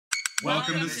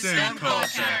Welcome to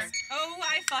STEMculture. Oh,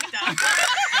 I fucked up.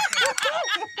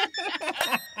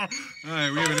 All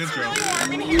right, we have an intro. Really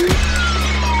warm in here.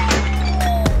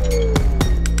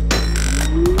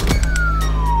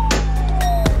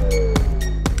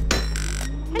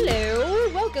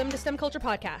 Hello, welcome to STEMculture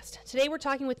Podcast. Today we're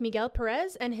talking with Miguel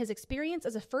Perez and his experience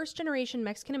as a first-generation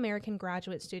Mexican-American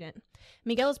graduate student.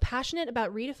 Miguel is passionate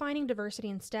about redefining diversity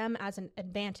in STEM as an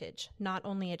advantage, not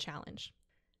only a challenge.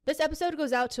 This episode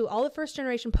goes out to all the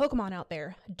first-generation Pokemon out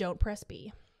there. Don't press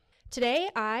B. Today,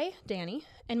 I, Danny,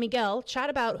 and Miguel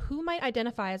chat about who might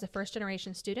identify as a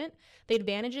first-generation student, the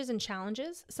advantages and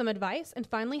challenges, some advice, and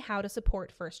finally how to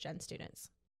support first-gen students.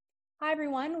 Hi,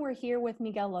 everyone. We're here with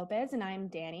Miguel Lopez, and I'm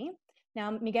Danny. Now,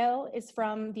 Miguel is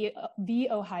from the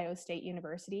Ohio State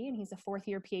University, and he's a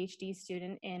fourth-year PhD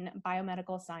student in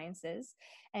biomedical sciences.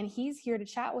 And he's here to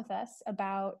chat with us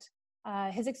about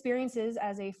his experiences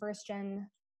as a first-gen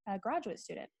graduate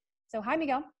student. So, hi,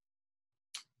 Miguel.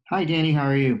 Hi, Danny. How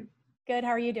are you? Good.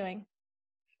 How are you doing?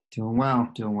 Doing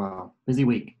well. Busy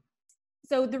week.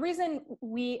 So the reason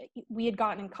we had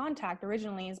gotten in contact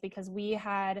originally is because we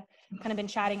had kind of been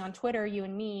chatting on Twitter, you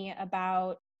and me,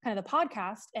 about kind of the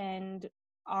podcast and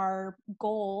our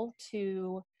goal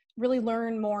to really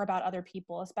learn more about other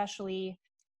people, especially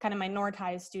kind of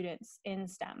minoritized students in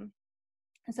STEM.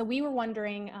 And so we were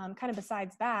wondering, kind of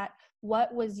besides that,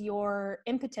 what was your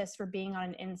impetus for being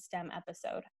on an inSTEM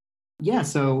episode? Yeah,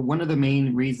 so one of the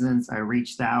main reasons I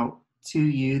reached out to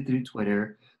you through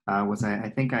Twitter was I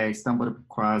think I stumbled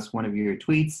across one of your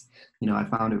tweets. I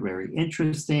found it very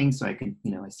interesting, so I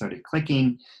started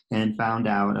clicking and found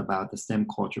out about the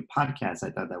STEMculture podcast. I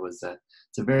thought that was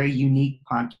it's a very unique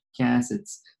podcast.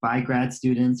 It's by grad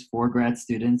students, for grad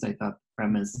students. I thought the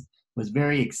premise was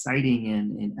very exciting,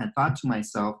 and I thought to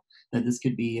myself that this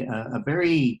could be a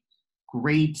very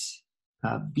great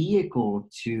vehicle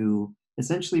to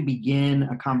essentially begin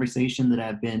a conversation that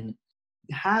I've been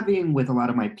having with a lot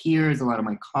of my peers, a lot of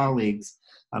my colleagues,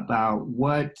 about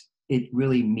what it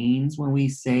really means when we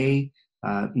say,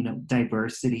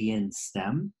 diversity in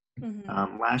STEM.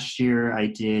 Mm-hmm. Last year, I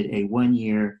did a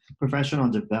one-year professional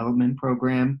development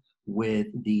program with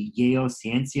the Yale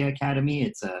Ciencia Academy.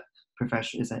 It's an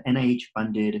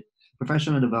NIH-funded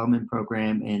professional development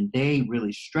program, and they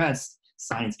really stressed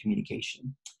science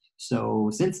communication. So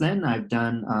since then, I've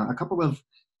done a couple of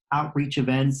outreach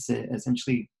events,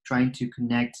 essentially trying to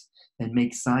connect and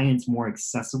make science more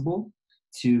accessible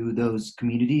to those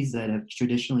communities that have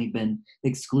traditionally been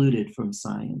excluded from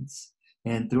science.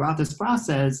 And throughout this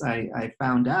process, I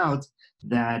found out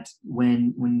that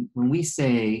when we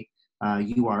say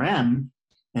URM,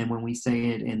 and when we say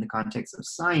it in the context of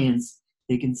science,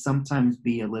 it can sometimes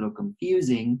be a little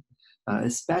confusing,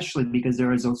 especially because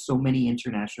there are so many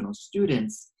international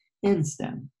students in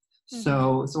STEM.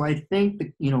 Mm-hmm. So I think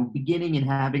that, beginning and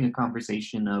having a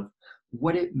conversation of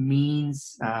what it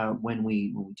means when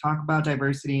we talk about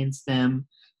diversity in STEM,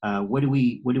 what do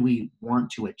we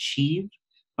want to achieve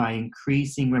by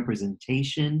increasing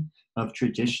representation of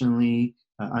traditionally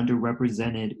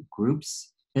underrepresented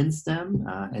groups in STEM,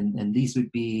 and these would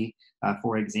be,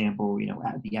 for example,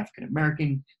 the African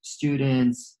American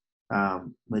students,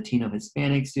 Latino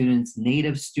Hispanic students,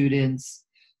 Native students,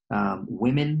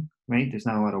 women. Right? There's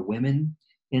not a lot of women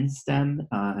in STEM,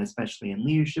 especially in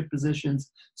leadership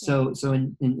positions. So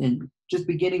in just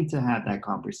beginning to have that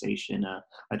conversation,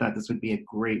 I thought this would be a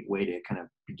great way to kind of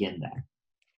begin that.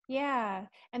 Yeah.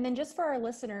 And then just for our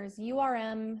listeners,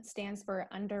 URM stands for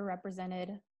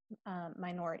underrepresented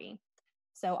minority.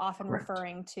 So often Correct.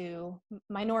 Referring to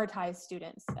minoritized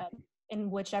students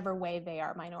in whichever way they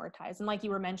are minoritized. And like you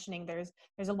were mentioning, there's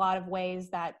a lot of ways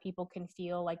that people can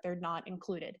feel like they're not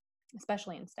included,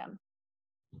 especially in STEM.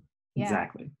 Yeah.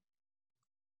 Exactly.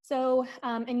 So,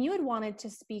 and you had wanted to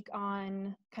speak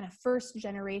on kind of first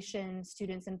generation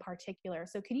students in particular.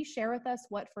 So could you share with us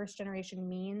what first generation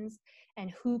means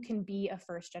and who can be a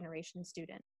first generation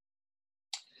student?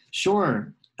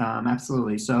 Sure,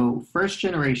 absolutely. So first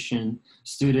generation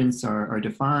students are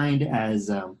defined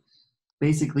as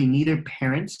basically neither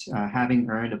parent having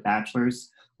earned a bachelor's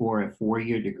or a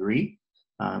four-year degree.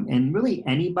 And really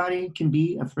anybody can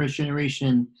be a first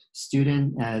generation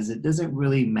student, as it doesn't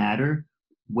really matter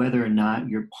whether or not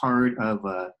you're part of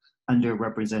a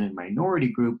underrepresented minority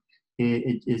group.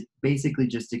 It basically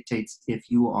just dictates if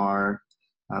you are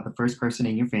the first person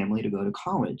in your family to go to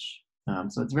college.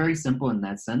 So it's very simple in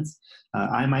that sense.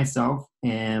 I myself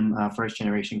am a first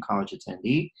generation college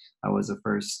attendee. I was the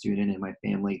first student in my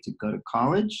family to go to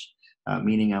college.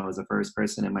 Meaning I was the first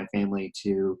person in my family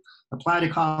to apply to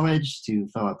college, to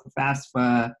fill out the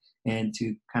FAFSA, and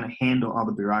to kind of handle all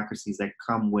the bureaucracies that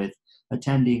come with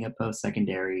attending a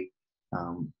post-secondary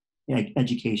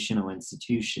educational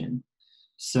institution.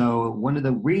 So one of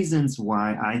the reasons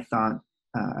why I thought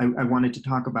I wanted to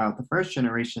talk about the first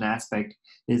generation aspect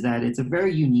is that it's a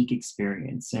very unique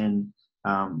experience. And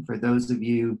for those of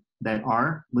you that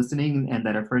are listening and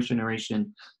that are first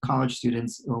generation college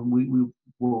students, we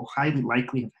will highly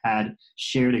likely have had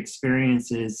shared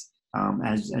experiences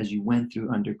as you went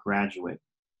through undergraduate.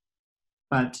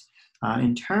 But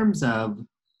in terms of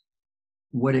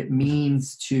what it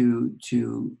means to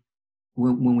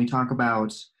when we talk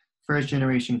about first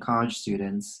generation college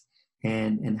students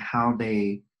and how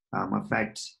they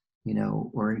affect,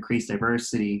 or increase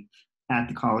diversity at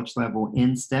the college level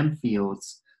in STEM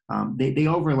fields, they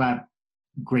overlap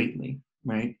greatly,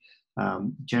 right?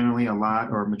 Generally, a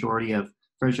lot or majority of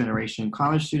first generation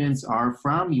college students are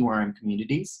from URM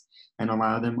communities, and a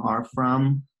lot of them are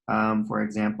from, for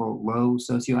example, low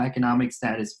socioeconomic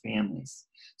status families.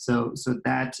 So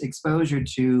that exposure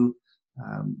to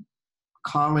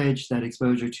college, that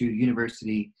exposure to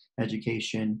university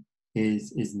education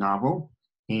is novel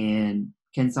and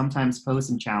can sometimes pose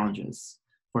some challenges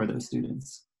for those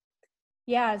students.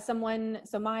 Yeah, so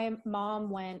my mom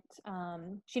went,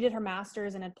 she did her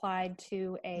master's and applied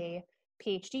to a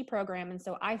PhD program. And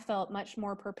so I felt much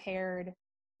more prepared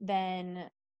than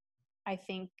I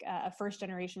think a first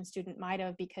generation student might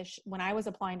have, because when I was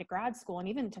applying to grad school and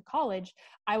even to college,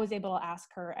 I was able to ask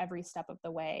her every step of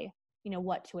the way,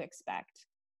 what to expect.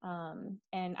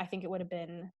 And I think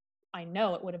I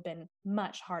know it would have been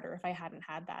much harder if I hadn't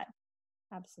had that.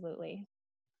 Absolutely.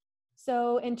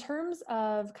 So in terms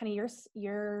of kind of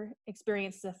your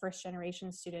experience as a first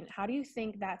generation student, how do you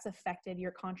think that's affected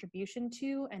your contribution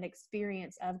to and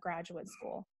experience of graduate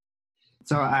school?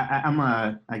 So I'm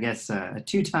a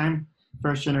two-time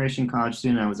first generation college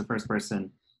student. I was the first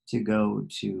person to go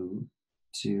to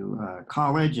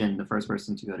college and the first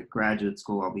person to go to graduate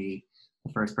school. I'll be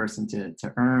the first person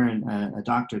to earn a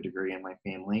doctorate degree in my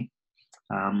family.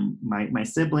 My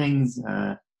siblings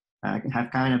have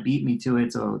kind of beat me to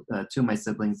it. So two of my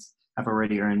siblings have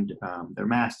already earned their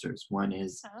masters. One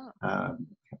is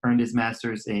earned his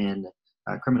master's in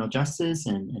criminal justice,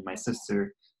 and my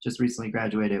sister just recently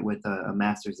graduated with a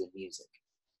master's in music.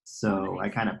 So I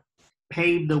kind of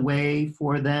paved the way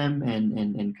for them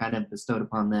and kind of bestowed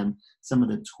upon them some of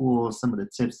the tools, some of the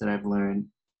tips that I've learned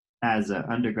as an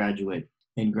undergraduate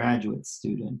and graduate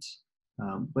student.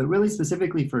 But really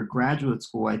specifically for graduate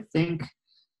school, I think,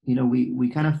 we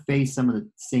kind of face some of the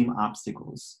same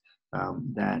obstacles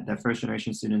that first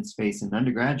generation students face in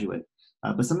undergraduate.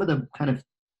 But some of the kind of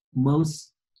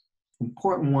most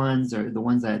important ones, or the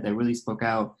ones that really spoke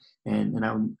out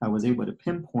and I was able to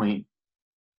pinpoint,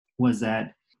 was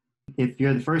that if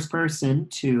you're the first person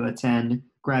to attend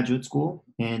graduate school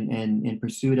and in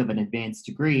pursuit of an advanced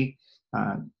degree,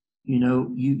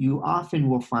 you often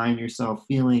will find yourself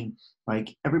feeling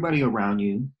like everybody around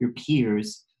you, your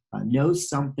peers, knows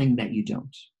something that you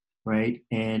don't, right?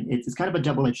 And it's kind of a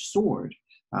double-edged sword.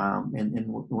 And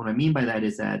what I mean by that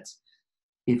is that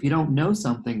if you don't know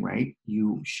something, right,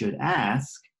 you should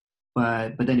ask,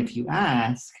 but then if you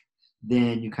ask,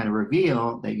 then you kind of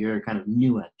reveal that you're kind of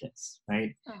new at this,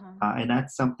 right? And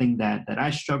that's something that I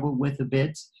struggled with a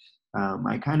bit.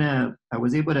 I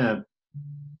was able to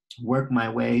work my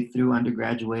way through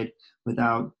undergraduate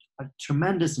without a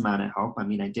tremendous amount of help. I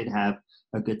mean, I did have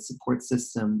a good support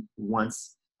system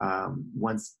once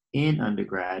in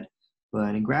undergrad,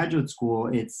 but in graduate school,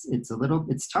 it's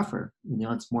tougher.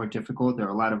 It's more difficult. There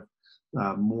are a lot of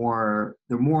more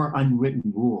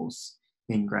unwritten rules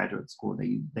in graduate school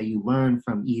that you learn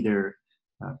from either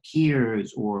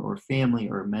peers or family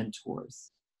or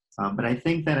mentors. But I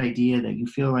think that idea that you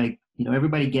feel like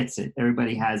everybody gets it,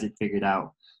 everybody has it figured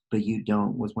out, but you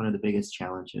don't, was one of the biggest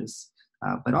challenges.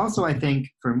 But also, I think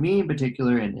for me in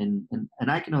particular, and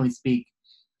I can only speak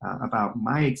about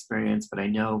my experience, but I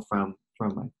know from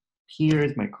my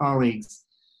peers, my colleagues,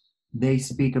 they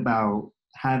speak about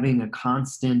having a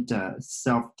constant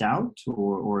self-doubt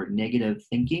or negative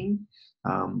thinking.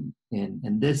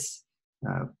 And this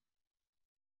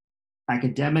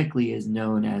academically is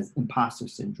known as imposter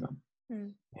syndrome.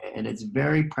 And it's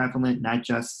very prevalent, not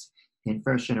just in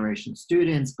first generation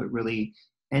students, but really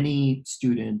any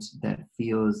student that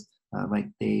feels like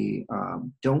they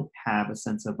don't have a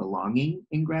sense of belonging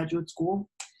in graduate school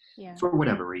for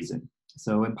whatever reason.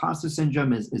 So imposter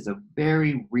syndrome is a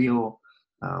very real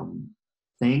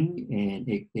thing, and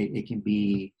it can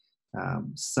be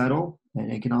subtle,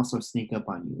 and it can also sneak up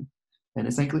on you. And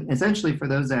essentially for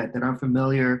those that aren't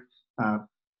familiar,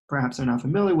 perhaps are not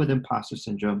familiar with imposter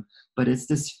syndrome, but it's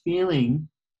this feeling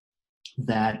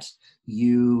that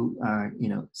you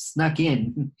snuck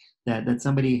in, that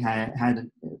somebody had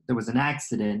there was an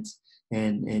accident,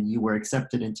 and you were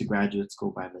accepted into graduate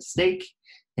school by mistake,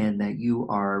 and that you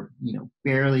are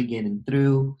barely getting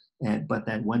through, but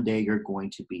that one day you're going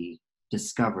to be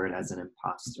discovered as an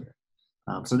imposter.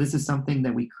 So this is something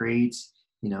that we create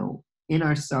in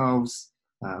ourselves,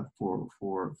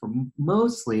 for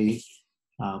mostly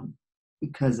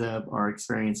because of our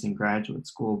experience in graduate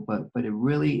school, but it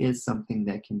really is something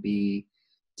that can be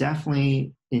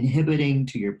definitely inhibiting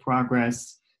to your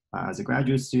progress as a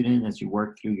graduate student as you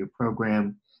work through your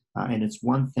program. And it's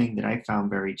one thing that I found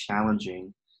very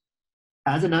challenging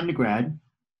as an undergrad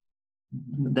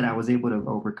that I was able to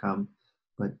overcome,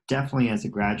 but definitely as a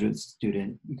graduate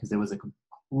student, because it was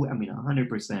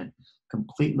 100%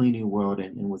 completely new world,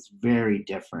 and was very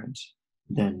different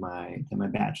than my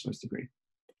bachelor's degree.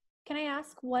 Can I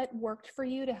ask what worked for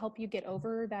you to help you get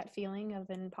over that feeling of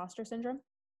imposter syndrome?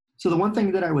 So the one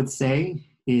thing that I would say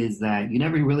is that you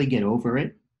never really get over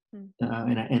it.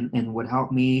 And what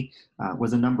helped me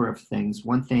was a number of things.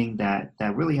 One thing that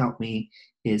really helped me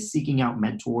is seeking out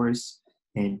mentors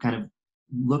and kind of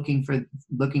looking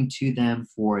to them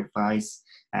for advice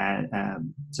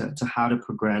to how to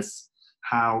progress,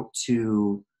 how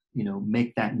to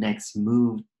make that next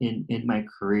move in my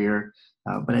career.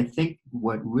 But I think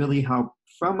what really helped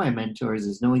from my mentors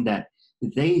is knowing that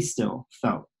they still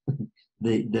felt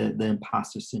the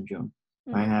imposter syndrome.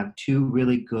 Mm-hmm. I have two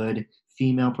really good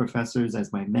female professors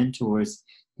as my mentors,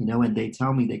 and they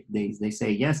tell me they say,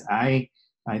 yes, I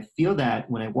feel that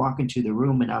when I walk into the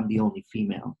room and I'm the only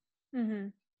female.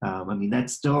 Mm-hmm.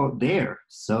 That's still there.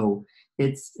 So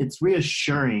it's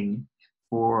reassuring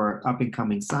for up and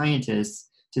coming scientists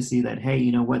to see that, hey,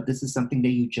 you know what, this is something that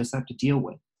you just have to deal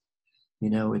with.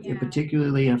 It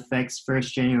particularly affects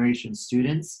first generation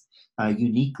students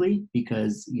uniquely,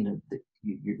 because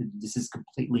this is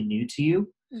completely new to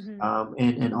you. Mm-hmm.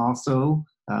 And also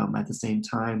at the same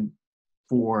time,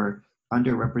 for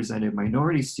underrepresented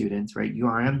minority students, right,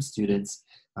 URM students,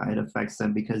 it affects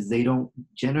them because they don't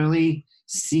generally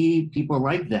see people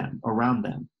like them around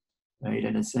them, right,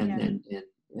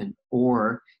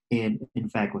 or in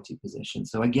faculty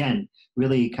positions. So again,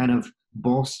 really kind of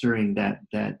bolstering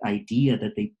that idea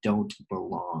that they don't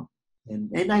belong.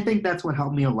 And I think that's what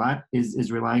helped me a lot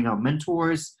is relying on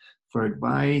mentors for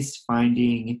advice,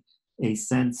 finding a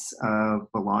sense of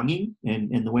belonging.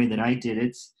 And the way that I did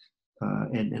it,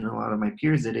 and a lot of my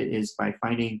peers did it, is by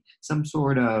finding some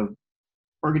sort of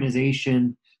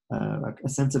organization, a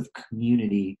sense of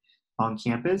community on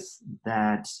campus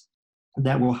that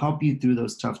will help you through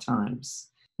those tough times.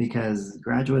 Because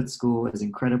graduate school is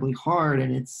incredibly hard,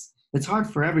 and it's hard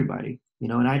for everybody,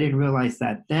 and I didn't realize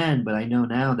that then, but I know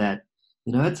now that,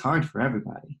 it's hard for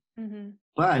everybody. Mm-hmm.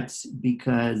 But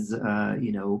because,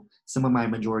 some of my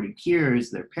majority peers,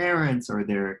 their parents or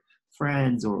their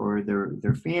friends or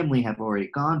their family have already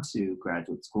gone to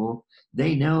graduate school,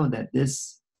 they know that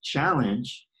this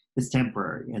challenge is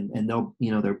temporary, and they'll,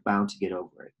 they're bound to get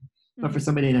over it. Mm-hmm. But for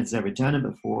somebody that's never done it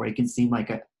before, it can seem like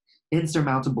an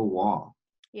insurmountable wall.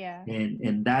 Yeah.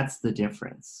 And that's the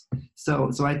difference.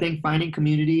 So I think finding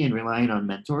community and relying on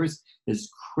mentors is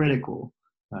critical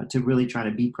to really try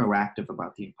to be proactive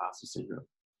about the imposter syndrome.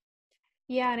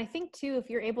 Yeah, and I think too, if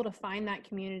you're able to find that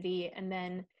community and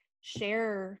then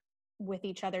share with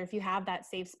each other, if you have that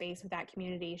safe space with that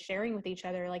community, sharing with each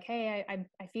other, like, hey,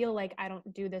 I feel like I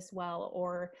don't do this well,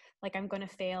 or like I'm going to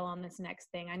fail on this next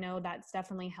thing. I know that's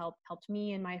definitely helped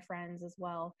me and my friends as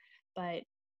well. But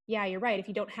yeah, you're right. If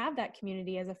you don't have that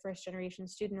community as a first generation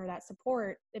student or that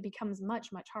support, it becomes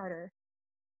much, much harder.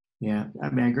 Yeah, I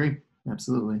agree.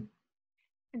 Absolutely.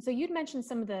 And so you'd mentioned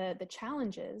some of the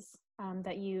challenges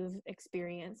that you've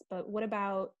experienced, but what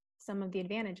about some of the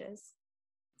advantages?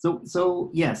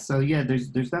 So yes. So yeah, there's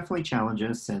definitely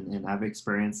challenges, and I've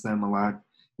experienced them a lot.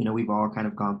 We've all kind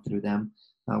of gone through them.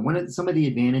 Some of the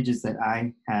advantages that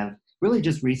I have really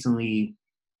just recently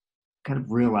kind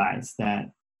of realized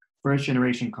that first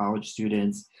generation college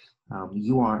students,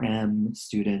 URM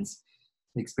students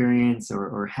experience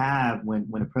or have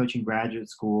when approaching graduate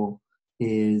school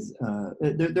is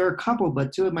there are a couple,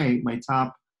 but two of my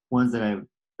top ones that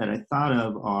I thought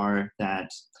of are that.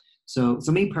 So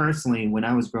me personally, when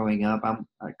I was growing up,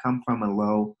 I come from a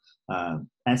low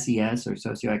SES or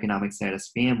socioeconomic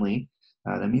status family.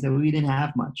 That means that we didn't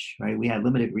have much, right? We had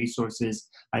limited resources.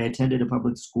 I attended a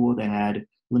public school that had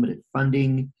limited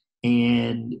funding,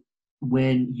 and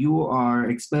when you are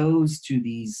exposed to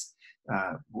these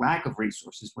lack of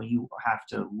resources, when you have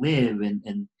to live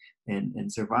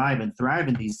and survive and thrive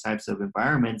in these types of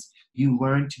environments, you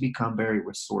learn to become very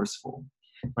resourceful.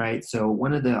 right? So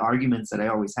one of the arguments that I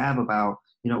always have about,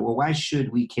 well, why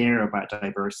should we care about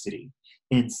diversity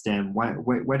in STEM?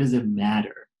 Why does it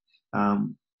matter?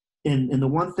 And the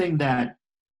one thing that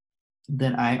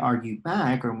I argue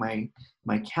back, or my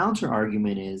counter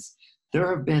argument, is there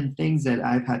have been things that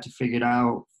I've had to figure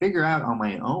out on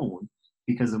my own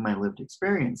because of my lived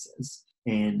experiences.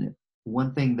 And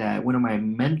one thing that one of my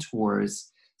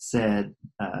mentors said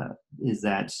is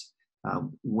that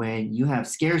when you have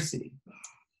scarcity,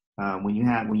 when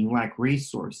you lack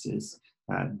resources,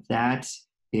 that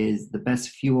is the best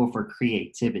fuel for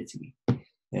creativity.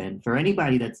 And for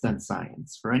anybody that's done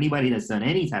science, for anybody that's done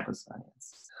any type of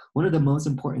science, one of the most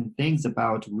important things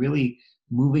about really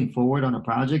moving forward on a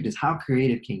project is how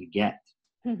creative can you get?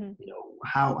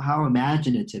 How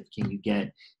imaginative can you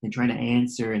get in trying to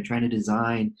answer and trying to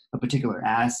design a particular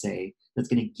assay that's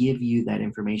going to give you that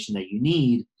information that you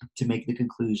need to make the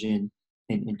conclusion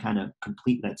and kind of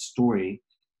complete that story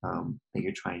that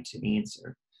you're trying to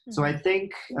answer. So I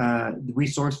think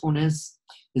resourcefulness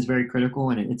is very critical,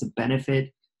 and it's a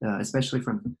benefit, especially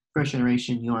from first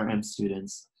generation URM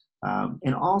students.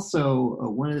 And also,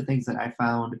 one of the things that I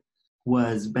found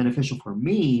was beneficial for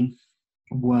me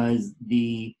was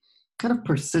the kind of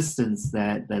persistence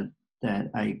that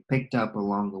I picked up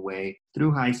along the way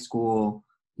through high school.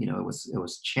 It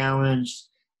was challenged,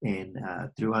 and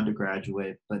through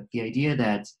undergraduate. But the idea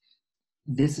that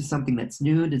this is something that's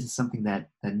new, this is something that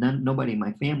nobody in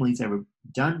my family's ever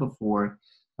done before,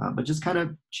 but just kind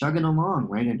of chugging along,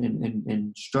 right,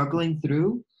 and struggling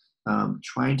through,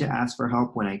 trying to ask for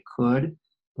help when I could,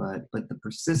 but the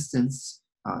persistence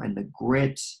and the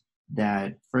grit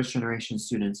that first generation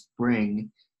students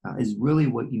bring is really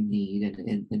what you need,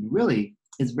 and really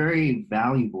is very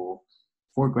valuable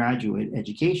for graduate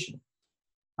education.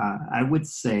 I would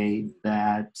say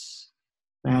that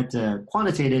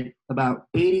quantitated, about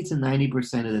 80 to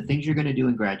 90% of the things you're going to do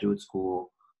in graduate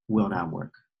school will not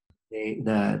work.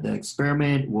 The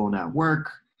experiment will not work.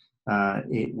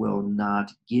 It will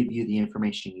not give you the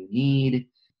information you need.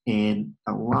 And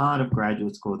a lot of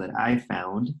graduate school that I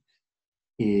found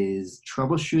is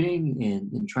troubleshooting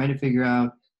and trying to figure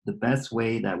out the best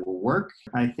way that will work.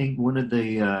 I think one of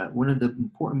the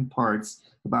important parts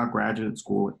about graduate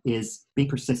school is being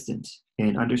persistent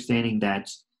and understanding that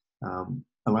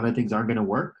a lot of things aren't going to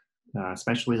work,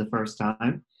 especially the first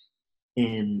time.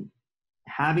 And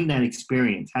having that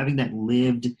experience, having that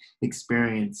lived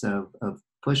experience of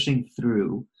pushing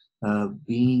through, of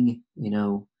being,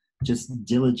 just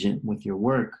diligent with your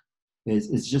work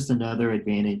is just another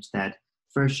advantage that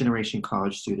first generation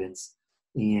college students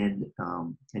and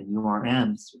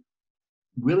URMs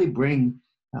really bring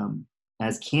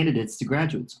as candidates to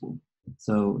graduate school.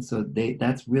 So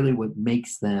that's really what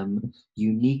makes them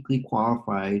uniquely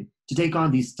qualified to take on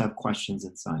these tough questions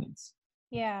in science.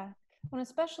 Yeah. Well,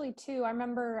 especially too, I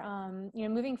remember,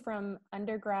 moving from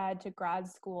undergrad to grad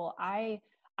school, I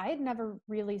had never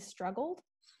really struggled,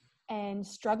 and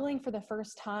struggling for the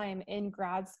first time in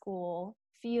grad school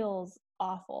feels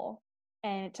awful.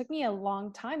 And it took me a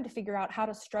long time to figure out how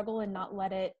to struggle and not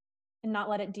let it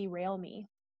derail me.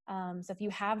 So if you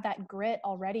have that grit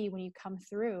already when you come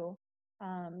through,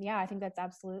 I think that's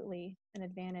absolutely an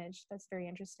advantage. That's very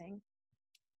interesting.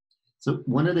 So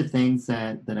one of the things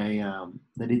that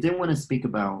I did want to speak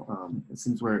about,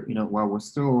 since we're, while we're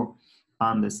still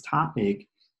on this topic,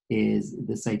 is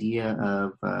this idea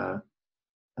of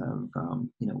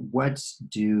what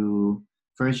do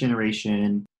first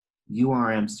generation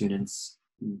URM students,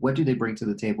 what do they bring to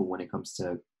the table when it comes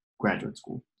to graduate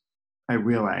school? I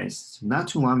realized not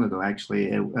too long ago,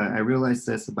 actually, I realized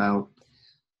this about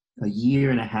a year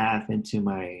and a half into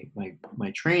my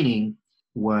training,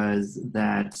 was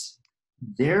that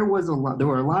there were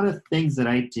a lot of things that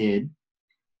I did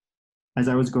as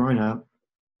I was growing up,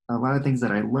 a lot of things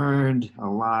that I learned, a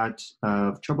lot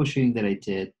of troubleshooting that I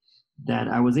did, that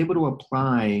I was able to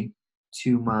apply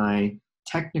to my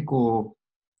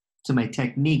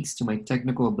techniques, to my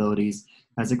technical abilities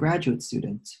as a graduate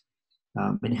student.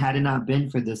 And had it not been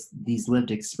for these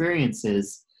lived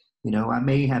experiences, I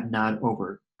may have not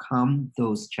overcome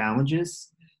those challenges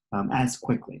as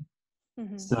quickly.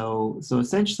 Mm-hmm. So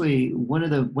essentially, one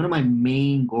of my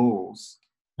main goals,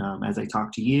 as I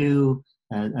talk to you,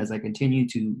 as I continue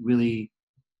to really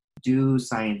do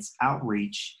science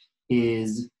outreach,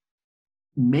 is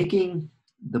making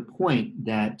the point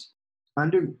that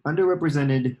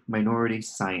underrepresented minority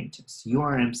scientists,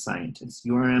 URM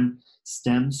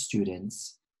STEM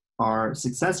students, are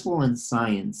successful in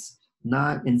science,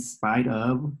 not in spite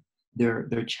of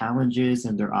their challenges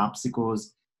and their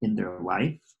obstacles in their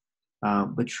life,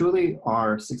 but truly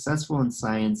are successful in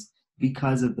science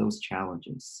because of those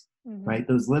challenges, Mhm. right?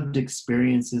 Those lived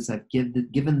experiences have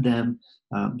given them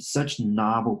such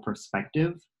novel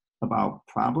perspective about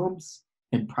problems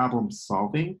and problem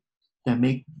solving that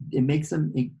makes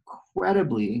them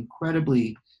incredibly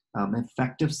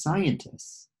effective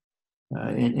scientists.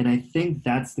 And I think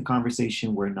that's the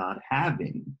conversation we're not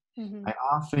having. Mhm. I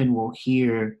often will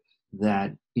hear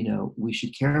that, we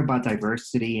should care about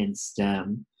diversity in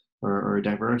STEM or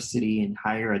diversity in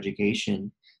higher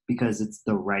education because it's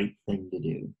the right thing to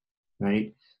do,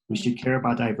 right? We should care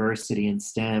about diversity in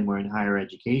STEM or in higher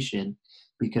education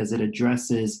because it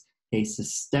addresses a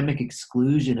systemic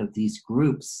exclusion of these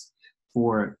groups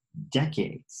for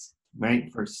decades,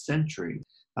 right? For centuries.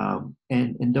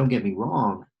 And don't get me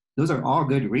wrong, those are all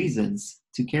good reasons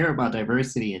to care about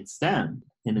diversity in STEM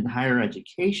and in higher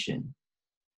education.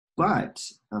 But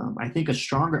I think a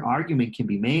stronger argument can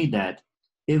be made that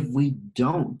if we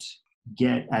don't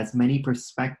get as many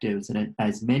perspectives and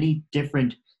as many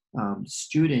different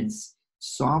students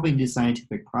solving these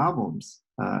scientific problems,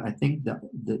 I think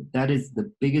that is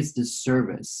the biggest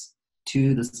disservice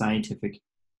to the scientific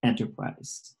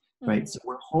enterprise, right? So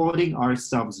we're holding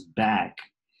ourselves back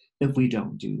if we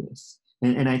don't do this.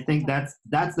 And I think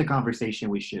that's the conversation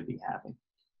we should be having.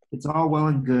 It's all well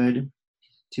and good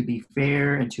to be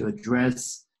fair and to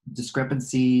address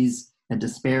discrepancies and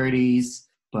disparities,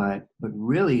 but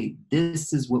really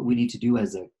this is what we need to do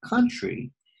as a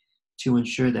country to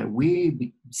ensure that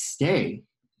we stay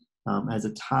as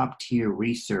a top tier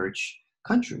research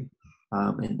country,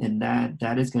 and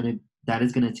that is going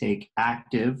to take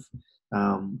active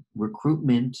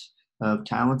recruitment of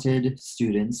talented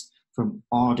students from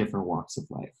all different walks of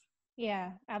life.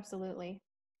 Yeah, absolutely.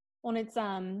 Well, it's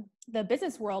the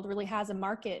business world really has a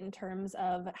market in terms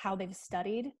of how they've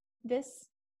studied this.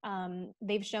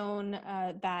 They've shown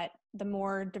that the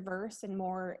more diverse and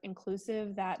more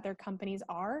inclusive that their companies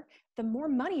are, the more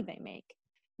money they make.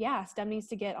 Yeah, STEM needs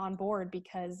to get on board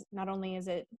because not only is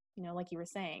it, like you were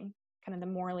saying, kind of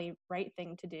the morally right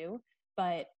thing to do,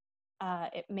 but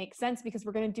it makes sense because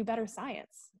we're going to do better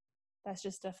science. That's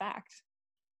just a fact.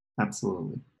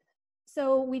 Absolutely.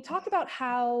 So we talked about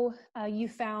how you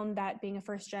found that being a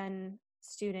first-gen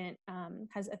student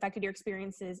has affected your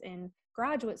experiences in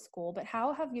graduate school, but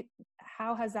how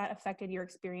has that affected your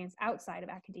experience outside of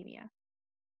academia?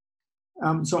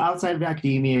 So outside of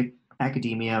academia,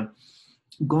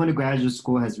 going to graduate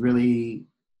school has really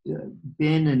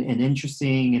been an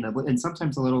interesting and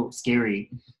sometimes a little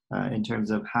scary in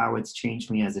terms of how it's changed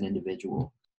me as an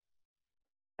individual.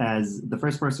 As the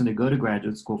first person to go to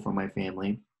graduate school from my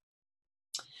family,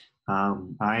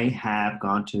 I have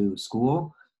gone to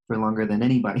school for longer than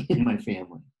anybody in my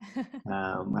family.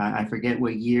 I forget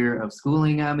what year of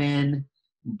schooling I'm in,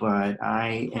 but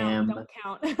Don't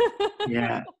count.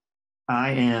 Yeah,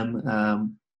 I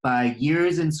am, by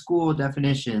years in school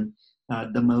definition,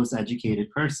 the most educated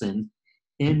person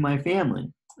in my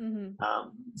family. Mm-hmm.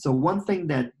 So one thing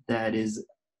that is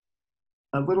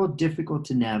a little difficult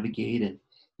to navigate,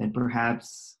 and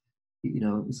perhaps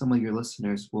some of your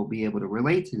listeners will be able to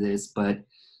relate to this, but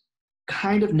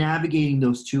kind of navigating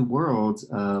those two worlds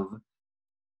of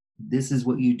this is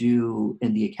what you do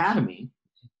in the academy,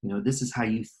 this is how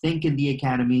you think in the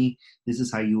academy, this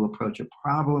is how you approach a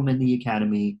problem in the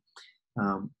academy,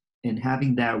 and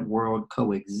having that world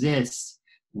coexist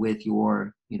with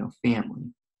your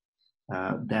family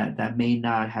that may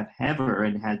not have ever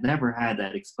and has never had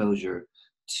that exposure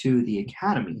to the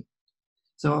academy.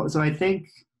 So I think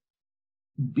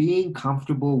being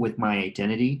comfortable with my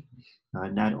identity,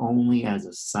 not only as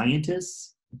a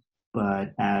scientist,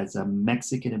 but as a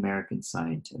Mexican American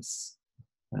scientist,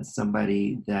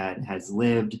 somebody that has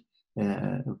lived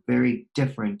a very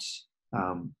different,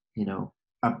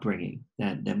 upbringing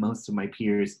than most of my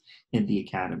peers in the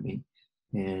academy,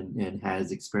 and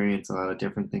has experienced a lot of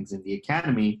different things in the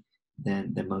academy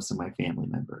than most of my family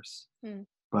members. Mm.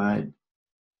 But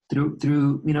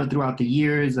throughout the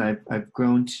years, I've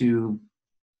grown to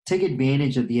take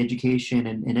advantage of the education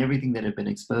and everything that I've been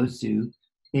exposed to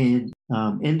in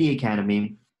the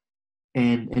academy,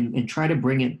 and try to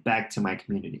bring it back to my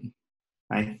community.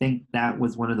 I think that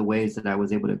was one of the ways that I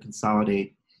was able to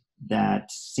consolidate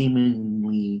that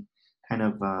seemingly kind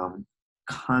of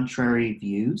contrary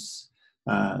views.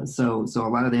 So a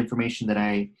lot of the information that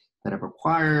I've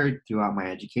acquired throughout my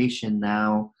education,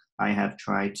 now I have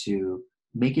tried to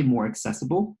make it more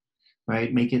accessible,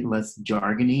 right? Make it less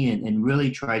jargony, and really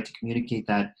try to communicate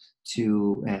that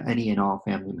to any and all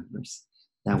family members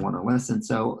that want to listen.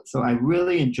 So I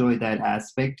really enjoy that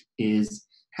aspect, is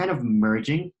kind of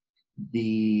merging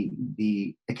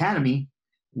the academy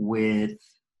with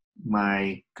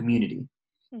my community.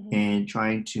 and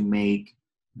trying to make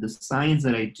the science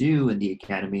that I do in the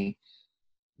academy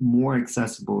more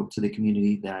accessible to the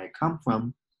community that I come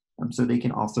from, so they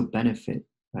can also benefit,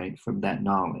 right, from that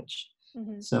knowledge.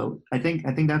 So I think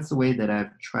that's the way that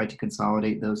I've tried to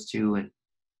consolidate those two and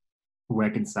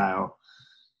reconcile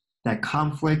that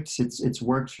conflict. It's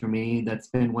worked for me. That's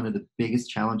been one of the biggest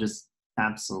challenges,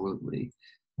 absolutely,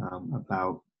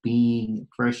 about being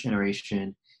first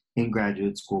generation in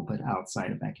graduate school, but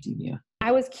outside of academia.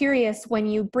 I was curious, when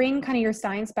you bring kind of your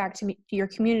science back to your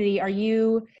community, are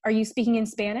you speaking in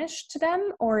Spanish to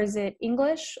them, or is it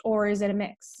English, or is it a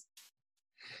mix?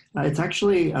 It's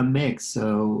actually a mix.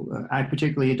 So I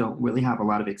particularly don't really have a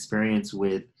lot of experience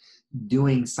with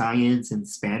doing science in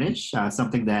Spanish,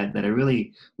 something that I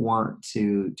really want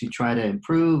to try to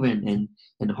improve and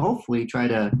hopefully try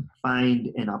to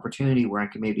find an opportunity where I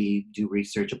can maybe do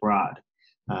research abroad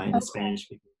in a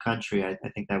Spanish-speaking country. I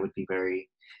think that would be very,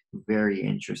 very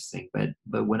interesting. But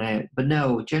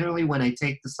no, generally when I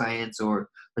take the science or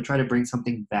try to bring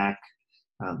something back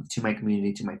to my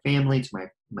community, to my family, to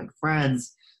my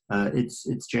friends,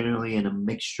 it's generally in a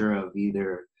mixture of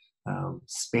either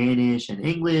Spanish and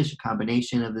English, a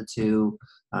combination of the two.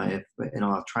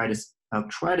 I'll try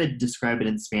to describe it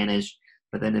in Spanish,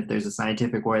 but then if there's a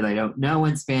scientific word I don't know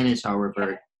in Spanish, I'll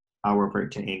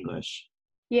revert to English.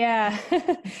 Yeah,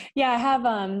 yeah. I have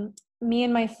me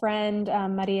and my friend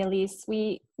Maria Elise.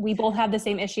 We both have the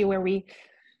same issue where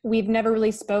we've never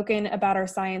really spoken about our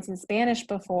science in Spanish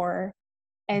before.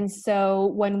 And so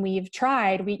when we've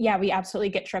tried, we absolutely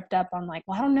get tripped up on like,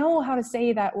 well, I don't know how to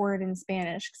say that word in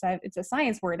Spanish because it's a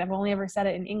science word. I've only ever said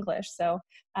it in English. So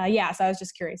so I was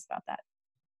just curious about that.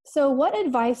 So what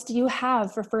advice do you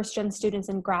have for first-gen students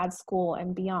in grad school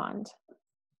and beyond?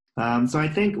 So I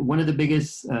think one of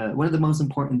the most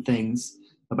important things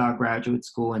about graduate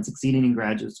school and succeeding in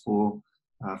graduate school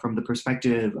from the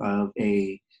perspective of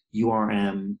a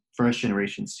URM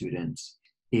first-generation student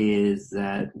is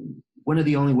that one of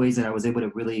the only ways that I was able to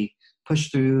really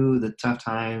push through the tough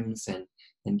times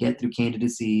and get through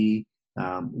candidacy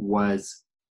was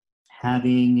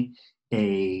having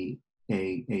a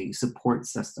support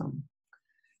system.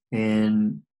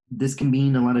 And this can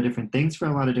mean a lot of different things for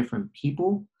a lot of different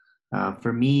people.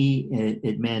 For me,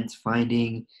 it meant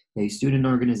finding a student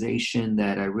organization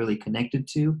that I really connected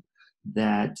to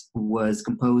that was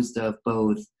composed of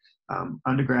both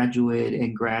undergraduate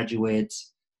and graduate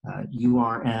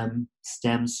URM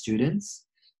STEM students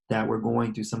that were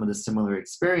going through some of the similar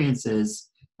experiences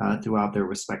throughout their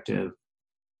respective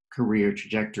career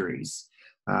trajectories.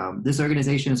 This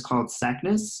organization is called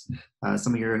SACNAS.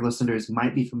 Some of your listeners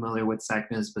might be familiar with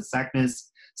SACNAS, but SACNAS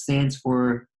stands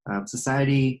for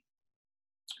Society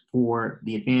for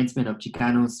the Advancement of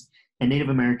Chicanos and Native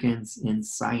Americans in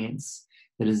Science.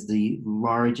 It is the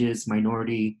largest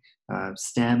minority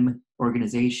STEM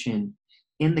organization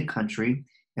in the country.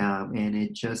 And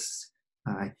it just,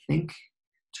 I think,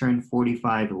 turned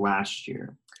 45 last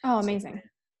year. Oh, amazing.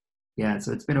 Yeah,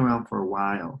 so it's been around for a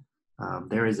while.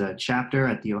 There is a chapter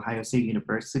at The Ohio State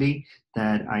University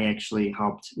that I actually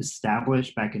helped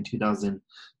establish back in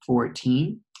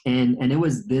 2014. And it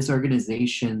was this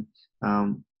organization,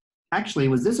 it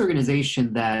was this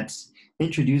organization that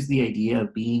introduced the idea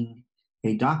of being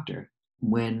a doctor.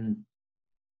 When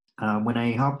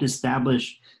I helped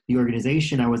establish the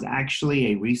organization, I was actually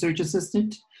a research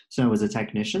assistant, so I was a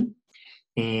technician.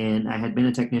 And I had been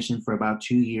a technician for about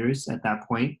 2 years at that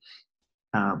point,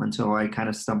 until I kind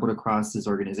of stumbled across this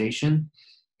organization.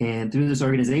 And through this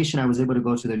organization, I was able to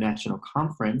go to their national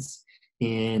conference.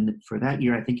 And for that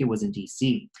year, I think it was in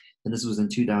DC, and this was in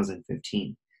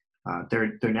 2015.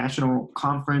 Their national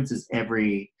conference is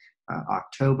every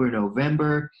October,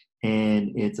 November,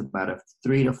 and it's about a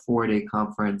 3 to 4 day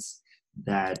conference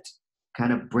that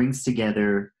kind of brings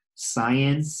together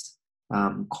science,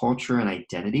 culture, and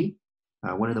identity.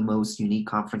 One of the most unique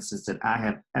conferences that I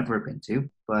have ever been to.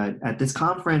 But at this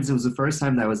conference, it was the first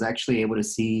time that I was actually able to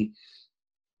see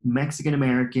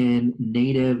Mexican-American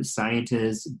native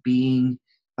scientists being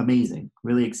amazing,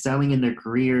 really excelling in their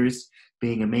careers,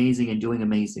 being amazing and doing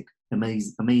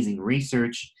amazing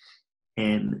research.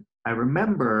 And I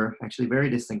remember actually very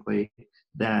distinctly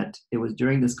that it was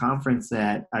during this conference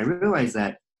that I realized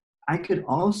that I could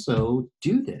also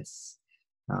do this.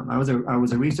 I was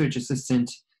a research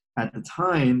assistant at the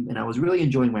time, and I was really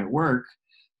enjoying my work.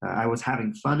 I was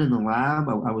having fun in the lab.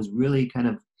 I was really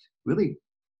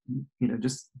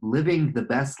just living the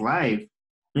best life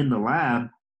in the lab.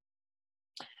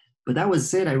 But that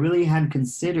was it. I really hadn't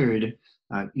considered,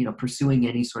 pursuing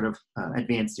any sort of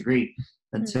advanced degree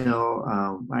until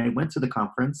I went to the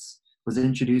conference, was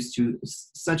introduced to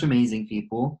such amazing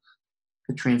people,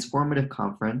 a transformative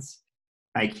conference.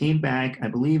 I came back, I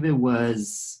believe it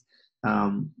was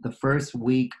the first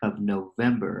week of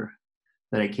November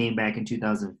that I came back in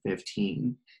 2015.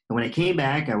 And when I came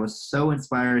back, I was so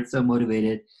inspired, so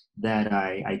motivated that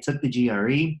I took the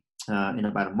GRE in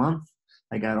about a month.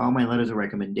 I got all my letters of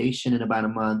recommendation in about a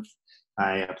month.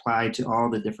 I applied to all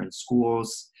the different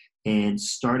schools and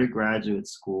started graduate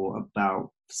school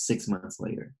about 6 months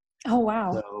later. Oh,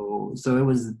 wow. So it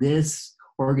was this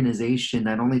organization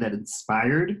not only that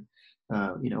inspired,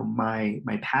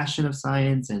 my passion of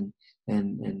science and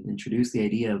introduced the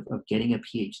idea of getting a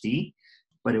PhD,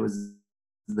 but it was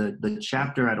the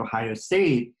chapter at Ohio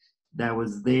State that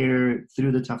was there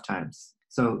through the tough times.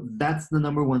 So that's the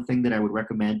number one thing that I would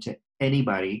recommend to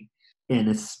anybody, and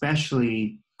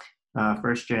especially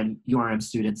first-gen URM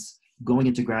students going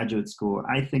into graduate school.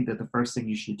 I think that the first thing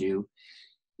you should do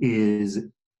is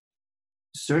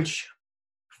search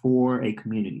for a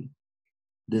community.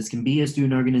 This can be a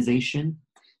student organization.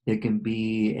 It can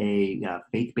be a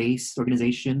faith-based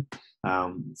organization.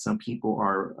 Some people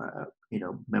are,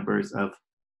 members of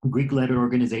Greek-letter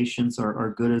organizations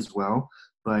are good as well.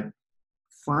 But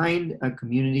find a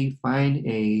community, find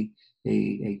a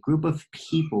group of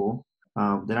people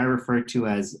that I refer to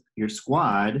as your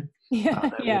squad.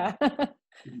 That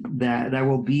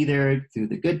will be there through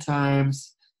the good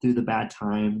times, through the bad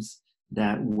times,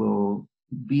 that will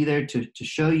be there to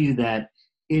show you that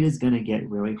it is going to get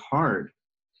really hard.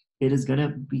 It is going to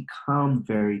become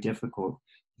very difficult.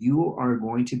 You are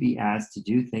going to be asked to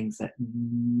do things that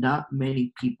not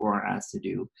many people are asked to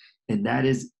do, and that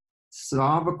is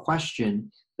solve a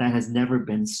question that has never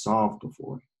been solved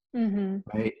before. Mm-hmm.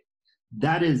 Right?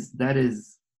 That is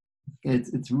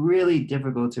it's really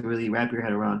difficult to really wrap your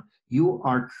head around. You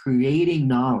are creating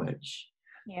knowledge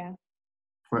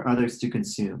for others to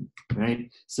consume, right?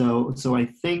 So I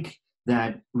think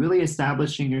that really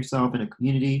establishing yourself in a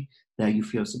community that you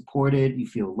feel supported, you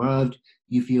feel loved,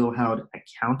 you feel held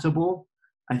accountable,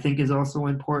 I think is also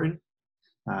important.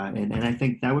 And I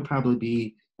think that would probably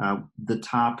be the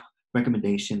top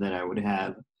recommendation that I would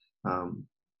have.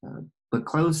 But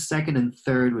close second and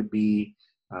third would be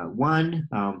one,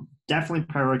 definitely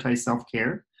prioritize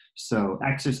self-care. So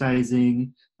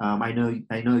exercising. I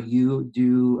know you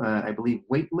do. I believe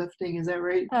weightlifting. Is that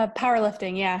right?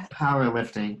 Powerlifting. Yeah.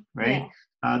 Powerlifting. Right.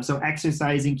 Yeah. So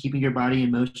exercising, keeping your body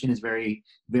in motion is very,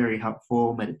 very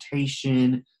helpful.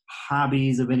 Meditation,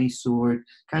 hobbies of any sort,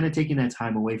 kind of taking that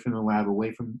time away from the lab,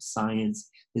 away from science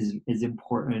is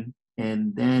important.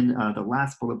 And then the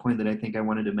last bullet point that I think I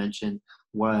wanted to mention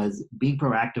was being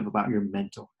proactive about your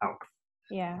mental health.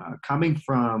 Yeah. Coming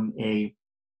from a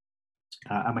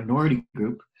minority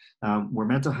group where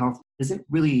mental health isn't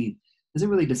really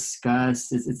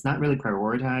discussed, it's not really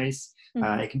prioritized.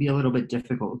 It can be a little bit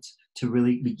difficult to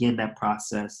really begin that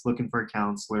process, looking for a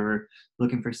counselor,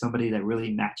 looking for somebody that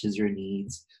really matches your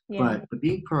needs. Yeah. But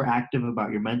being proactive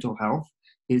about your mental health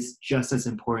is just as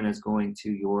important as going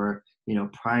to your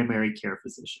primary care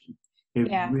physician. It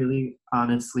really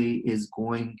honestly is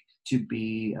going to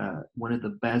be one of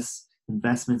the best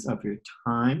investments of your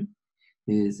time,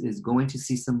 is going to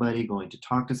see somebody, going to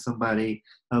talk to somebody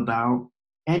about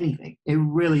anything. It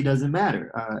really doesn't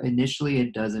matter. Initially,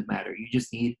 it doesn't matter. You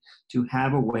just need to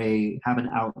have an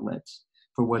outlet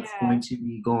for what's going to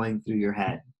be going through your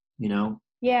head,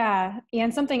 Yeah.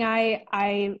 And something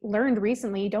I learned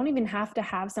recently, you don't even have to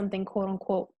have something quote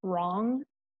unquote wrong,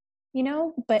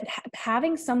 but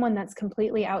having someone that's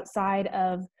completely outside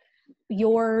of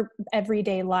your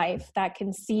everyday life that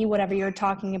can see whatever you're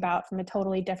talking about from a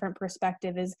totally different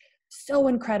perspective is so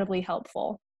incredibly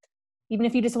helpful. Even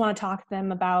if you just want to talk to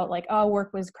them about like, oh,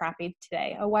 work was crappy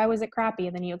today. Oh, why was it crappy?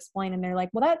 And then you explain and they're like,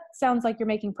 well, that sounds like you're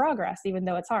making progress, even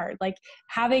though it's hard. Like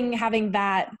having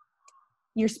that,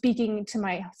 you're speaking to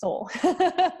my soul.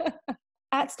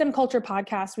 At STEMculture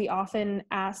Podcast, we often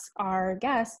ask our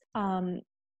guests,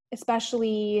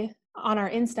 especially on our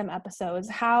inSTEM episodes,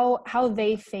 how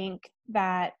they think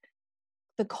that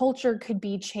the culture could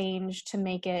be changed to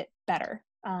make it better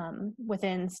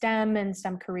within STEM and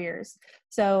STEM careers.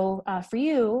 So for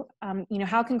you,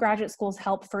 how can graduate schools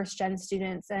help first-gen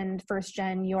students and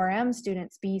first-gen URM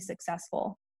students be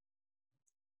successful?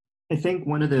 I think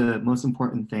one of the most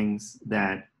important things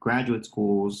that graduate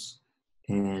schools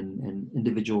and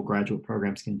individual graduate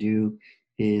programs can do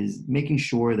is making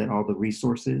sure that all the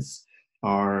resources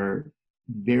are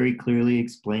very clearly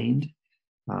explained,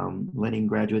 letting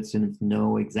graduate students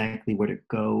know exactly where to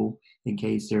go in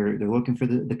case they're looking for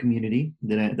the community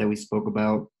that we spoke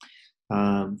about,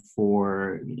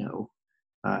 for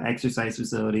exercise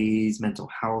facilities, mental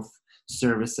health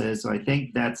services. So I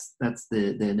think that's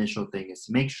the initial thing, is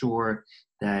to make sure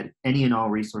that any and all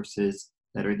resources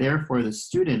that are there for the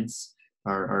students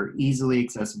are easily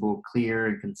accessible, clear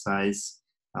and concise,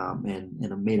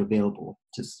 and are made available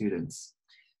to students.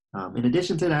 In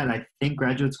addition to that, I think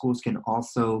graduate schools can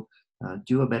also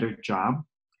do a better job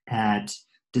at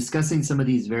discussing some of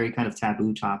these very kind of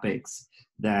taboo topics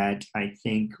that I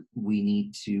think we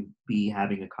need to be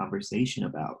having a conversation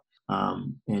about.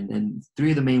 And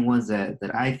three of the main ones that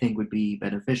I think would be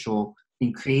beneficial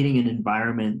in creating an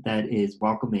environment that is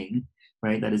welcoming,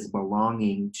 right, that is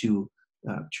belonging to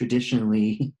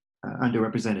traditionally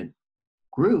underrepresented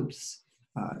groups,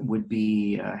 would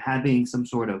be having some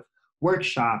sort of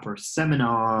workshop or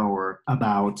seminar or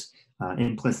about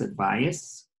implicit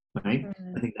bias, right?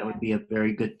 I think that would be a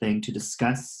very good thing to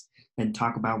discuss and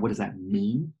talk about. What does that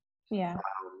mean? Yeah.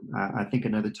 I think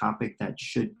another topic that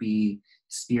should be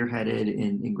spearheaded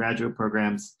in graduate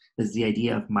programs is the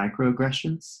idea of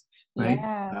microaggressions, right?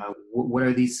 Yeah. What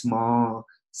are these small,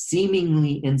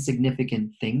 seemingly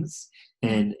insignificant things?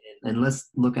 And let's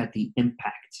look at the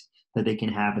impact that they can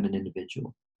have on an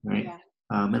individual, right? Yeah.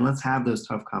 And let's have those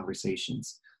tough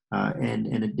conversations. And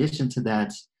in addition to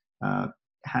that,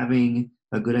 having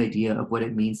a good idea of what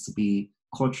it means to be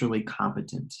culturally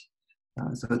competent.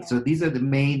 So these are,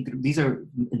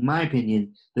 in my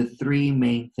opinion, the three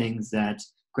main things that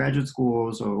graduate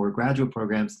schools or graduate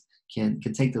programs can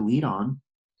take the lead on,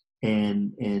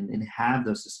 and have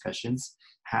those discussions.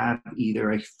 Have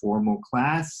either a formal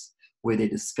class where they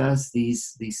discuss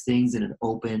these things in an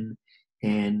open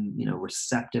and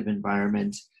receptive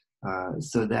environment,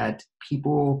 so that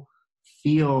people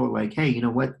feel like, hey, you know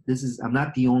what, I'm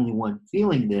not the only one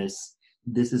feeling this.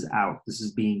 This is out. This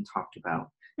is being talked about.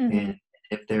 Mm-hmm. And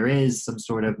if there is some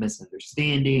sort of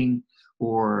misunderstanding,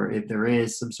 or if there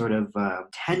is some sort of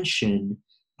tension,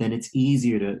 then it's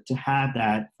easier to have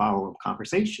that follow-up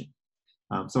conversation.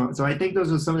 So I think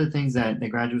those are some of the things that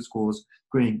graduate schools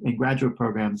and graduate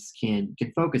programs can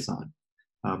focus on.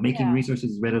 Making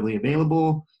resources readily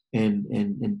available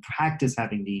and practice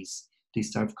having these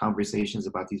tough conversations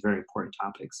about these very important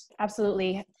topics.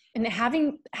 Absolutely. And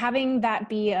having that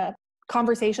be a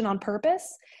conversation on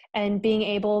purpose, and being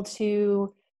able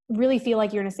to really feel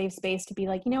like you're in a safe space to be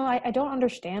like, I don't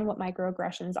understand what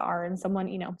microaggressions are. And someone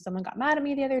got mad at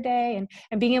me the other day,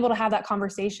 and being able to have that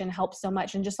conversation helps so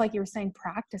much. And just like you were saying,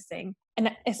 practicing,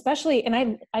 and especially,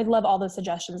 and I love all those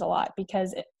suggestions a lot,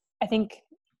 because I think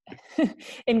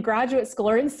in graduate school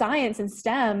or in science and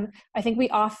STEM, I think we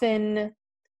often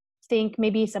think,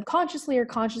 maybe subconsciously or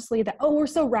consciously, that, we're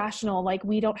so rational, like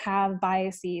we don't have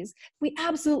biases. We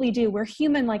absolutely do. We're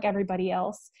human like everybody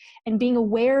else. And being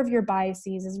aware of your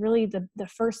biases is really the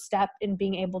first step in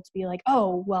being able to be like,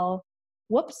 oh, well,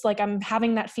 whoops, like I'm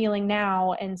having that feeling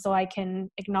now. And so I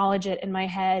can acknowledge it in my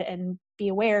head and be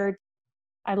aware.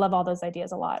 I love all those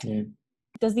ideas a lot. Yeah.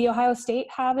 Does the Ohio State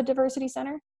have a diversity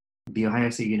center? The Ohio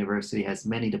State University has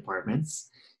many departments,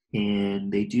 and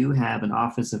they do have an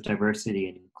Office of Diversity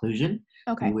and Inclusion,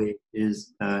 which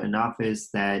is an office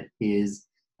that is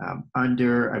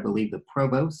under, I believe, the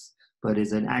provost, but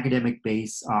is an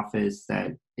academic-based office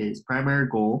that its primary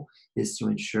goal is to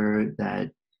ensure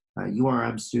that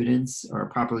URM students are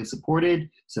properly supported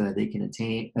so that they can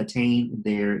attain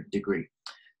their degree.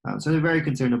 So they're very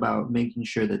concerned about making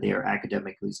sure that they are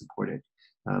academically supported,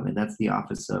 and that's the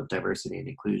Office of Diversity and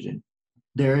Inclusion.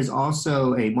 There is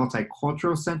also a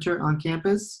multicultural center on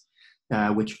campus,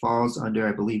 which falls under,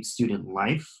 I believe, student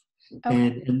life.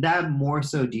 And that more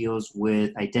so deals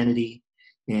with identity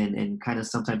and kind of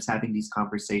sometimes having these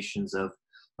conversations of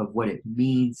what it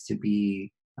means to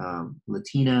be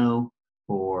Latino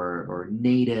or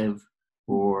Native,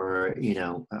 or,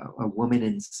 a woman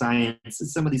in science.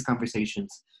 Some of these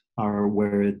conversations are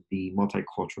where the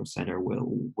Multicultural Center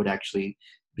would actually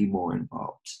be more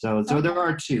involved. So there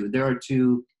are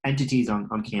two entities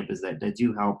on campus that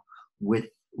do help with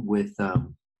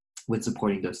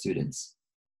supporting those students.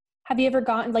 Have you ever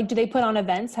do they put on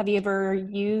events? Have you ever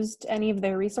used any of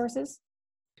their resources?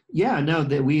 Yeah, no,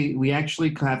 that we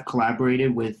actually have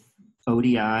collaborated with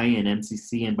ODI and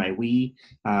MCC, and by we,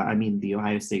 I mean the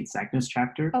Ohio State SACNUS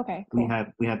chapter. Okay, cool.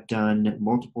 We have done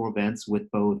multiple events with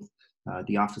both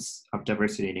the Office of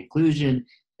Diversity and Inclusion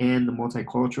and the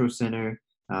Multicultural Center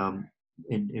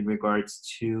in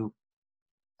regards to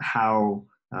how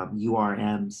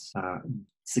URMs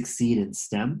succeed in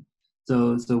STEM.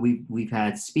 So we've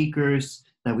had speakers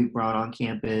that we've brought on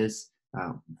campus,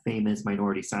 famous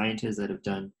minority scientists that have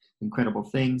done incredible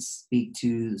things, speak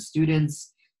to the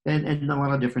students, and a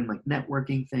lot of different like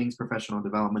networking things, professional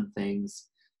development things.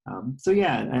 So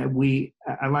yeah,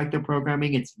 I like their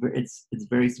programming. It's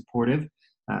very supportive.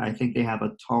 I think they have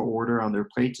a tall order on their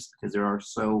plate just because there are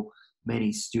so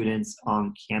many students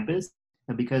on campus,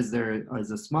 and because there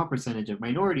is a small percentage of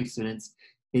minority students,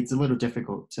 it's a little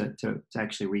difficult to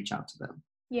actually reach out to them.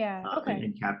 Yeah.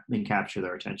 Okay. And capture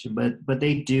their attention. But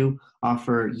they do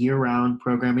offer year-round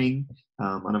programming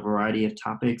on a variety of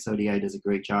topics. ODI does a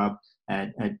great job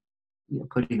at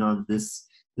putting on this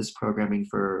programming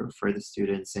for the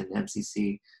students, and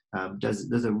MCC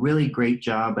does a really great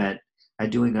job at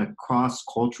doing a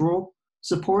cross-cultural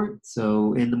support.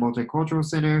 So in the Multicultural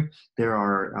Center, there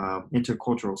are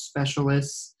intercultural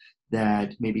specialists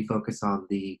that maybe focus on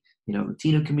the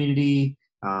Latino community.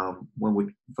 One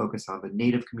would focus on the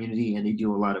Native community, and they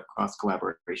do a lot of cross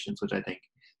collaborations, which I think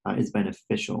is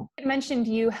beneficial. You mentioned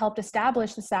you helped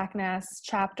establish the SACNAS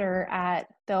chapter at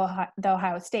the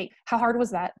Ohio State. How hard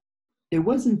was that? It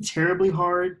wasn't terribly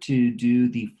hard to do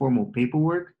the formal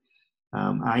paperwork.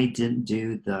 I didn't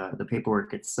do the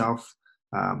paperwork itself.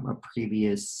 A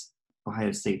previous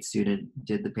Ohio State student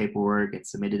did the paperwork and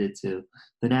submitted it to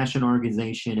the national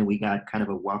organization, and we got kind of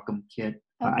a welcome kit.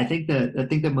 Okay. I think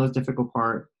the most difficult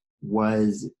part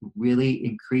was really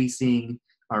increasing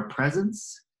our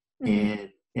presence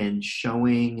and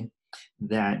showing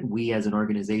that we as an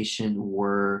organization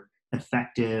were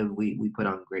effective. We put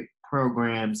on great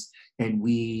programs, and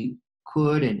we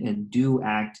could and do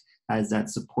act as that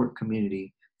support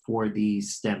community for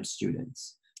these STEM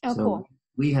students. Oh, so cool.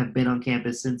 We have been on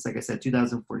campus since, like I said,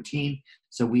 2014.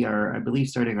 So we are, I believe,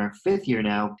 starting our 5th year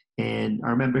now, and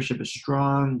our membership is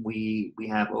strong. We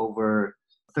have over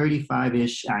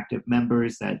 35-ish active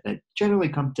members that generally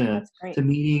come to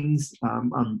meetings,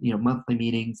 on monthly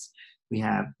meetings. We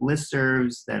have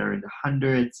listservs that are in the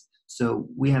hundreds. So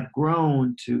we have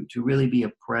grown to really be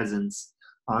a presence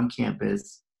on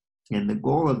campus. And the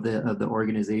goal of the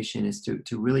organization is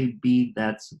to really be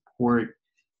that support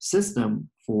system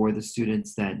for the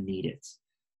students that need it,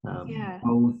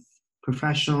 both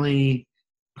professionally,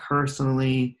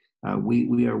 personally. We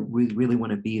really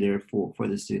want to be there for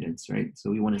the students, right?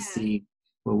 So we want to see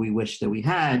what we wish that we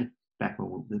had back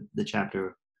when the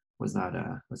chapter was not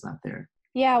there.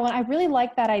 Yeah, well, I really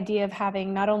like that idea of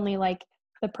having not only like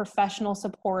the professional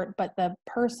support, but the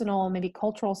personal, maybe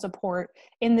cultural support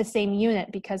in the same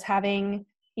unit, because having,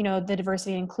 the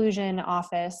diversity and inclusion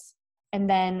office and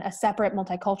then a separate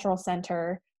multicultural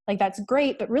center, like that's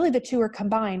great, but really the two are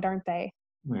combined, aren't they?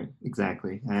 Right,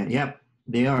 exactly. Yep,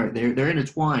 they are. They're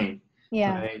intertwined.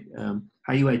 Yeah. Right?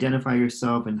 How you identify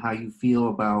yourself and how you feel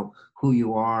about who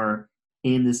you are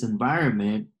in this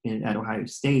environment at Ohio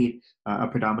State, a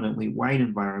predominantly white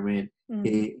environment,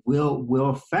 it will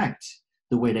affect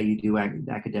the way that you do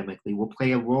academically, will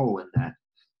play a role in that.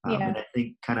 And I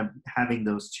think kind of having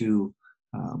those two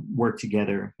work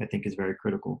together, I think, is very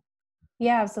critical.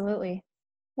 Yeah, absolutely.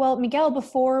 Well, Miguel,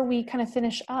 before we kind of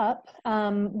finish up,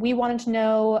 we wanted to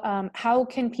know how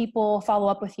can people follow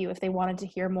up with you if they wanted to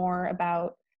hear more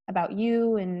about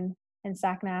you and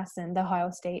SACNAS and the Ohio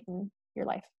State and your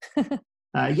life?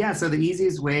 So the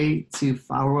easiest way to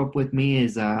follow up with me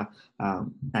is,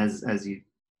 as you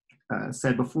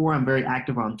said before, I'm very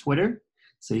active on Twitter.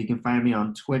 So you can find me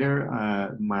on Twitter.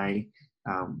 My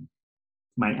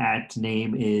 @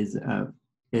 name is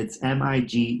it's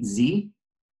MIGZ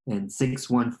and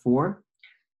 614.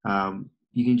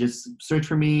 You can just search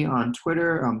for me on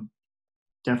Twitter. I'm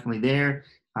definitely there.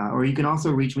 Or you can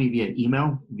also reach me via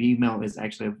email. Email is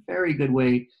actually a very good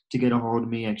way to get a hold of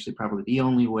me, actually probably the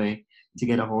only way to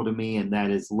get a hold of me, and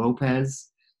that is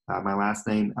Lopez, my last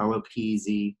name,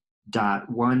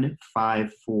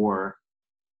 LOPZ.154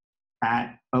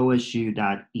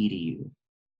 @osu.edu.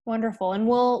 Wonderful. And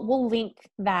we'll link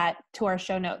that to our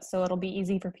show notes, so it'll be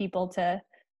easy for people to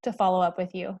follow up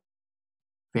with you.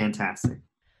 Fantastic.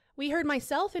 We heard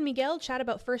myself and Miguel chat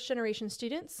about first-generation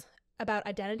students, about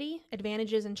identity,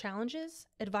 advantages and challenges,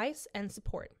 advice, and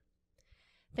support.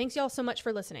 Thanks y'all so much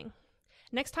for listening.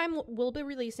 Next time, we'll be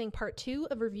releasing part 2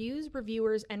 of reviews,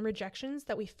 reviewers, and rejections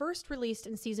that we first released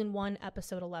in season 1,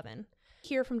 episode 11.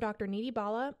 Hear from Dr. Nidhi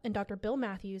Bala and Dr. Bill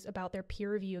Matthews about their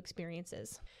peer review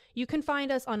experiences. You can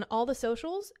find us on all the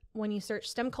socials when you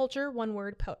search STEMculture, one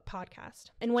word,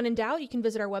 podcast. And when in doubt, you can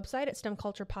visit our website at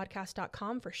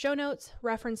STEMculturepodcast.com for show notes,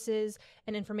 references,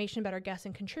 and information about our guests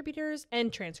and contributors,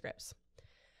 and transcripts.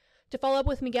 To follow up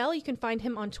with Miguel, you can find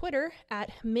him on Twitter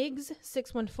at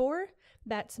Migs614.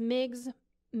 That's Migs,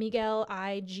 Miguel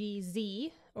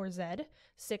IGZ, or Z,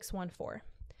 614.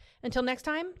 Until next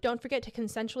time, don't forget to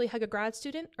consensually hug a grad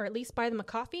student, or at least buy them a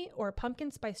coffee or a pumpkin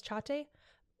spice chate,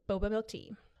 boba milk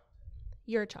tea.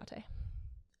 Your chate.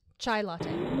 Chai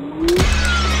latte.